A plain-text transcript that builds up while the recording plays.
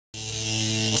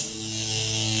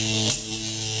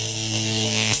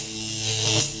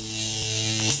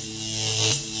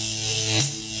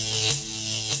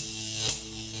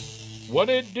What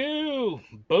it do?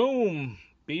 Boom!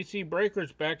 BC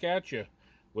Breakers back at you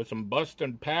with some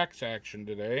Bustin Packs action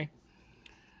today.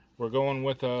 We're going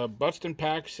with a Bustin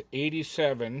Packs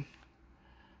 87,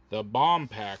 the bomb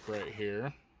pack right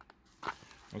here.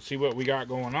 Let's see what we got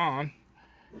going on.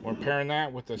 We're pairing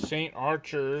that with the Saint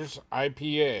Archer's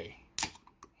IPA.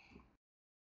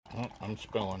 Oh, I'm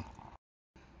spilling.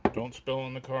 Don't spill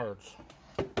on the cards.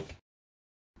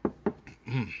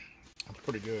 That's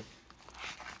pretty good.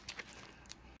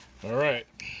 Alright.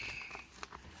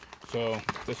 So,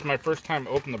 this is my first time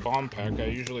opening the bomb pack. I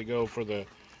usually go for the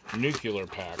nuclear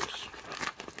packs.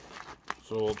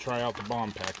 So we'll try out the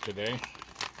bomb pack today.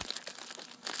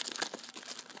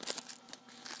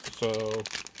 So,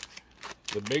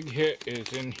 the big hit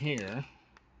is in here.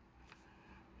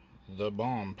 The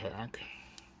bomb pack.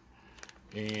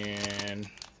 And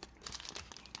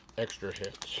extra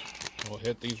hits. We'll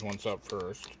hit these ones up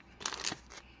first.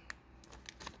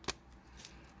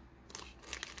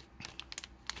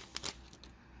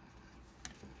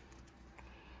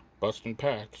 Bustin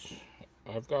Packs.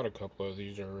 I've got a couple of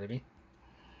these already.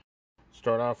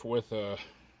 Start off with a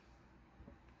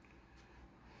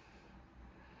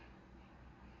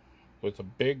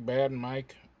Big Bad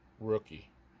Mike rookie.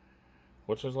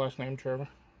 What's his last name, Trevor?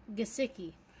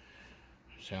 Gesicki.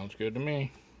 Sounds good to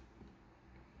me.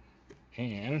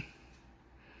 And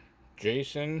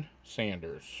Jason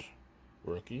Sanders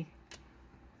rookie.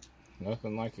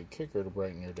 Nothing like a kicker to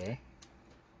brighten your day.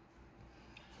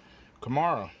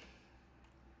 Kamara.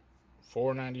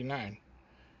 $4.99.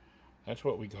 That's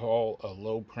what we call a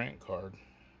low print card.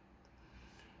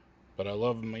 But I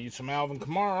love me some Alvin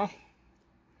Kamara.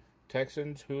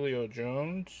 Texans, Julio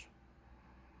Jones.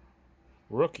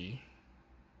 Rookie.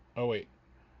 Oh wait,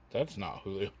 that's not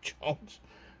Julio Jones.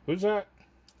 Who's that?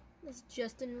 That's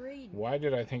Justin Reed. Why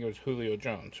did I think it was Julio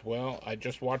Jones? Well, I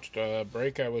just watched a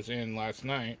break I was in last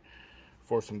night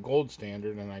for some gold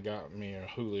standard, and I got me a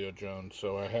Julio Jones,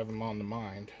 so I have him on the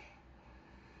mind.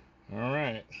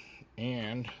 Alright,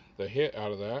 and the hit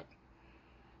out of that,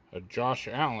 a Josh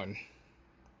Allen,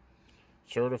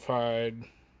 certified,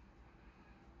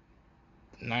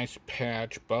 nice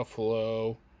patch,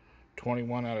 Buffalo,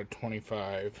 21 out of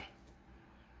 25.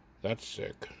 That's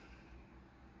sick.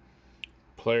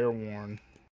 Player worn,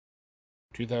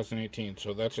 2018,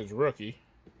 so that's his rookie.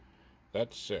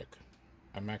 That's sick.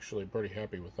 I'm actually pretty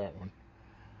happy with that one.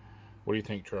 What do you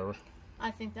think, Trevor? I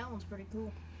think that one's pretty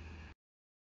cool.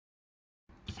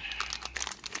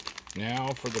 Now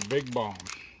for the big bomb.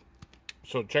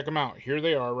 So check them out. Here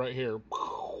they are right here.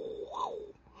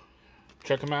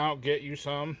 Check them out. Get you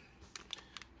some.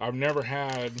 I've never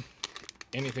had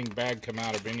anything bad come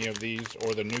out of any of these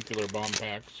or the nuclear bomb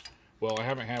packs. Well, I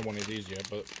haven't had one of these yet,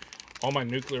 but all my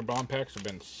nuclear bomb packs have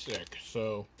been sick.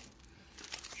 So,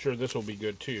 sure this will be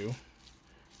good too.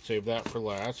 Save that for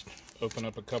last. Open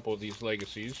up a couple of these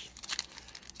legacies.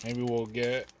 Maybe we'll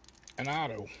get an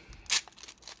auto.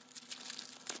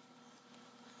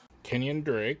 Kenyon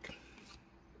Drake,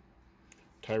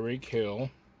 Tyreek Hill,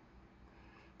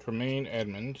 Tremaine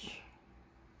Edmonds,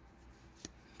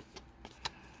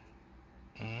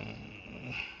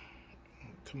 come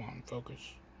on, focus,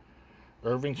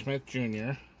 Irving Smith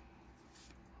Jr.,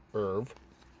 Irv,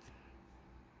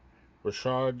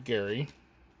 Rashad Gary,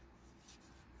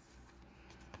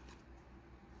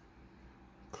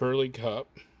 Curly Cup,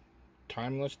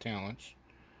 Timeless Talents.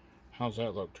 How's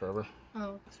that look, Trevor?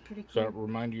 Oh, it's pretty cool. Does that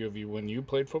remind you of when you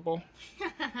played football?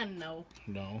 No.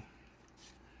 No.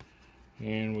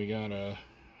 And we got a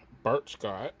Bart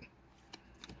Scott.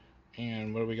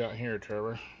 And what do we got here,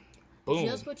 Trevor? Boom.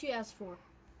 Just what you asked for.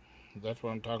 That's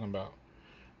what I'm talking about.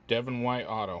 Devin White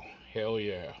auto. Hell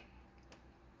yeah.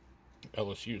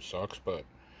 LSU sucks, but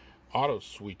auto's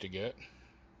sweet to get.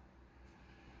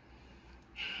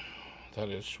 That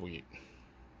is sweet.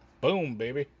 Boom,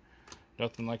 baby.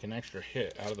 Nothing like an extra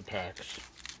hit out of the packs.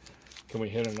 Can we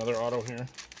hit another auto here?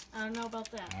 I don't know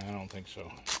about that. I don't think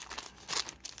so.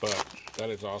 But that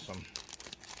is awesome.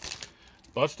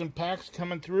 Bustin Packs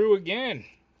coming through again.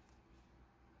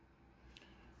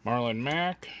 Marlon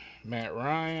Mack, Matt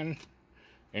Ryan,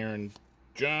 Aaron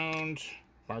Jones,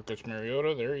 Marcus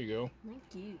Mariota. There you go. Thank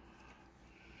you.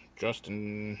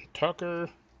 Justin Tucker,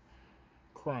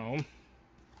 Chrome,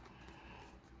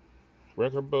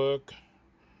 Record Book,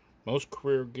 Most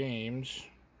Career Games,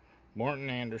 Morton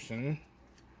Anderson,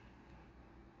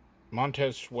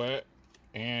 Montez Sweat,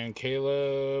 and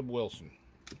Caleb Wilson.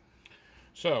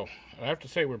 So, I have to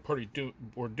say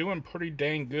we're doing pretty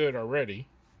dang good already.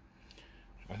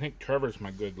 I think Trevor's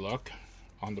my good luck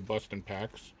on the Bustin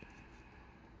Packs.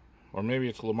 Or maybe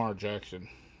it's Lamar Jackson.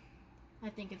 I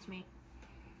think it's me.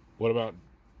 What about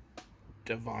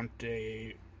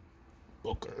Devontae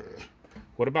Booker.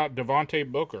 What about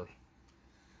Devontae Booker?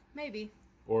 Maybe.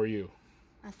 Or you?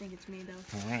 I think it's me,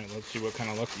 though. All right, let's see what kind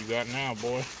of luck you got now,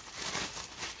 boy.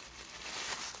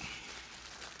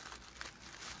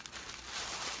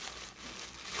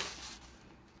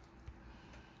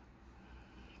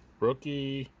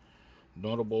 Rookie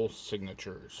notable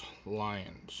signatures.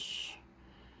 Lions.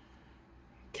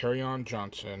 Kerryon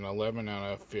Johnson, 11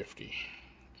 out of 50.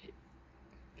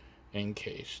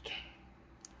 Encased.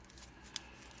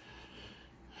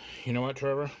 You know what,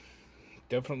 Trevor?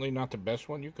 Definitely not the best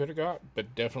one you could have got,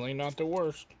 but definitely not the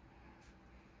worst.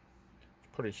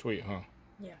 It's pretty sweet, huh?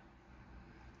 Yeah.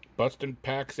 Bustin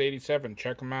Packs 87.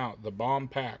 Check them out. The Bomb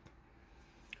Pack.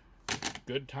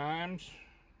 Good times,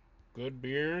 good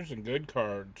beers, and good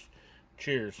cards.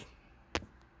 Cheers.